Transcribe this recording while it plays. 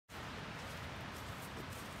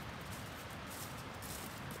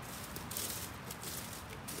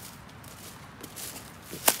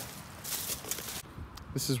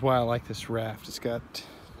This is why I like this raft. It's got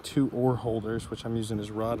 2 oar holders, which I'm using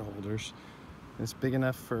as rod holders. And it's big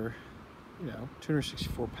enough for,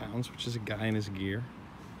 264 pounds, which is a guy in his gear.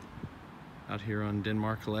 Out here on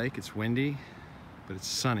Denmark Lake, it's windy, but it's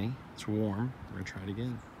sunny, it's warm. We're gonna try it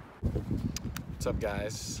again. What's up,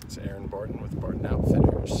 guys? It's Aaron Barton with Barton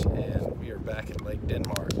Outfitters, and we are back at Lake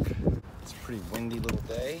Denmark. It's a pretty windy little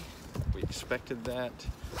day. We expected that.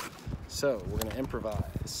 So we're gonna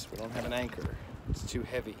improvise. We don't have an anchor. It's too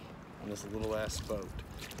heavy on this little ass boat.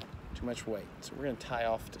 Too much weight. So we're gonna tie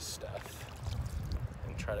off to stuff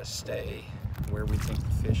and try to stay where we think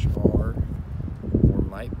the fish are or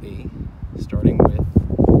might be, starting with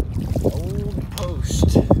the old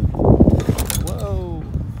post. Whoa,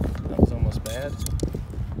 that was almost bad.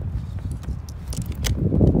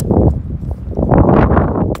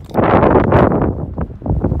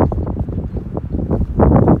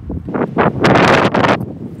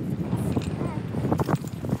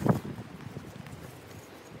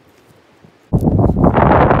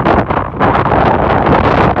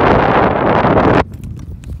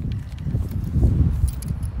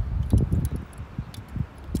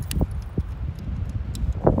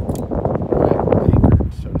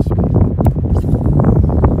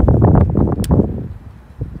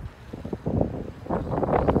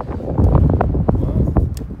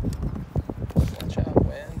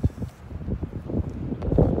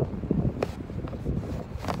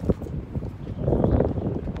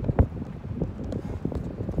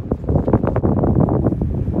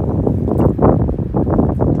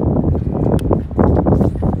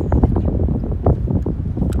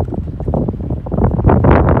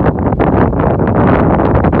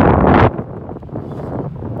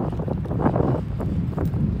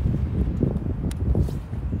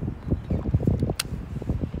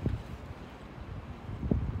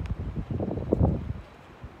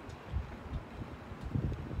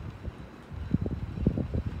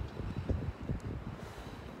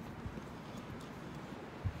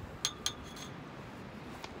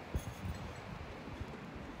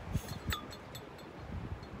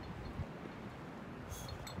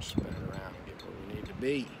 Spin it around and get where we need to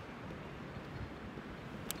be.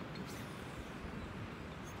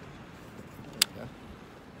 There we go.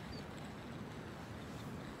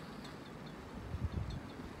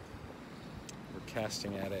 We're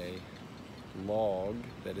casting at a log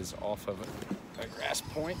that is off of a grass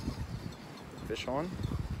point. Fish on.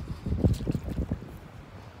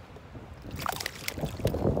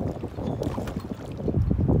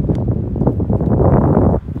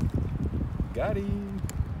 Got him.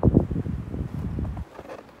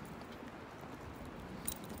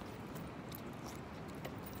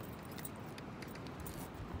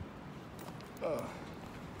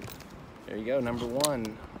 There you go, number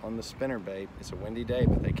 1 on the spinnerbait. It's a windy day,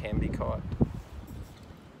 but they can be caught.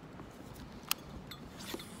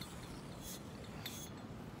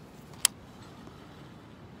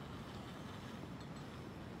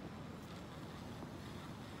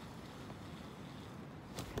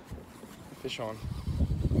 Fish on.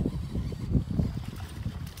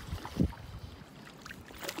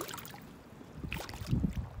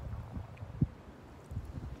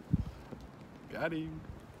 Got him.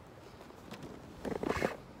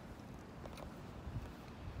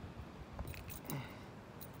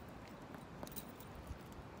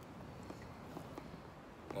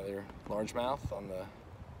 Another largemouth on the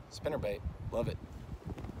spinnerbait. Love it.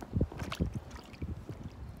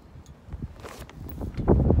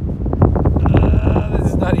 This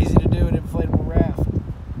is not easy to do an inflatable raft.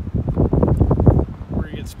 We're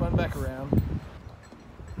gonna get spun back around.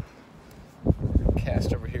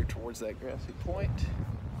 Cast over here towards that grassy point.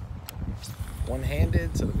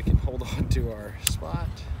 One-handed so that we can hold on to our spot.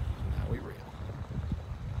 Now we reel.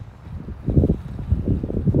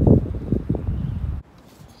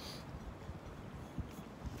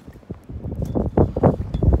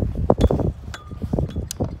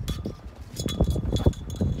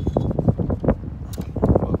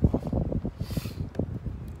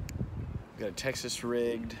 Got a Texas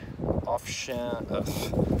rigged offset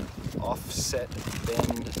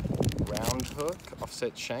bend round hook,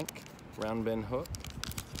 offset shank, round bend hook.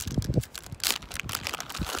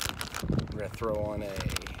 We're gonna throw on a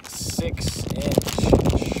 6-inch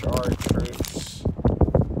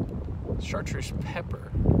chartreuse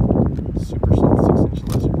pepper, super soft 6-inch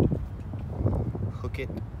lizard. Hook it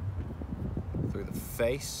through the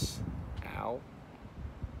face, ow,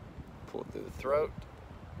 pull it through the throat,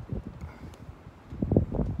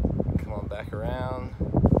 come on back around,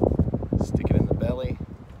 stick it in the belly.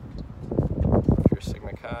 If you're a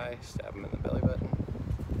Sigma Chi, stab them in the belly button.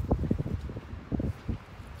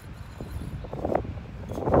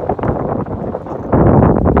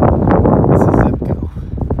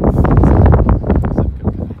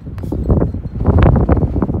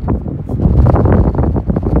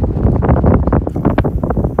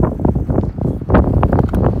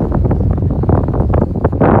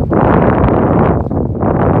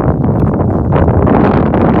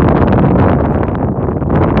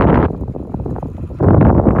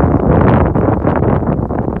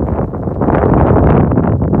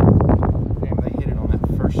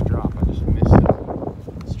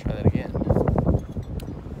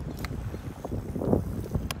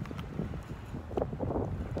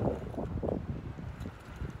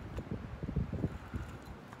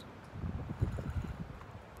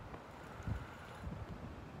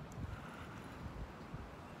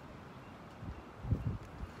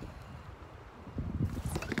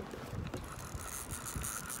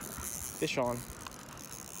 Fish on.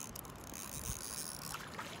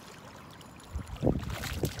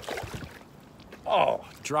 Oh,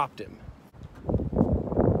 dropped him.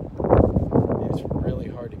 It's really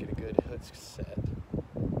hard to get a good hook set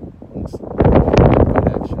on this light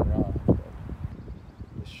action rod, but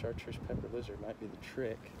this chartreuse pepper lizard might be the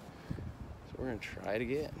trick. So we're gonna try it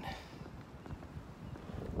again.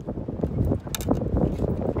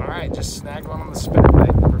 All right, just snagged one on the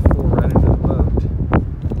spinnerbait, number 4, right into the boat,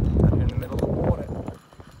 out here in the middle of the water.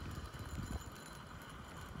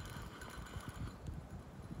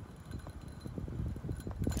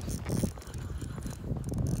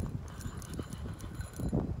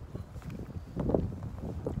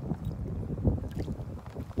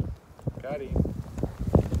 Got him.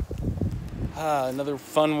 Another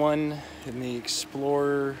fun one in the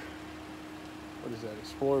Explorer. What is that?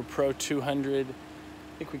 Explorer Pro 200. I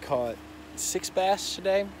think we caught 6 bass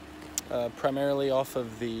today, primarily off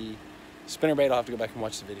of the spinnerbait. I'll have to go back and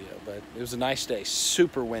watch the video, but it was a nice day.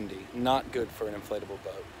 Super windy, not good for an inflatable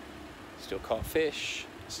boat. Still caught fish.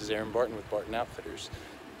 This is Aaron Barton with Barton Outfitters.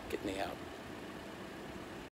 Getting me out.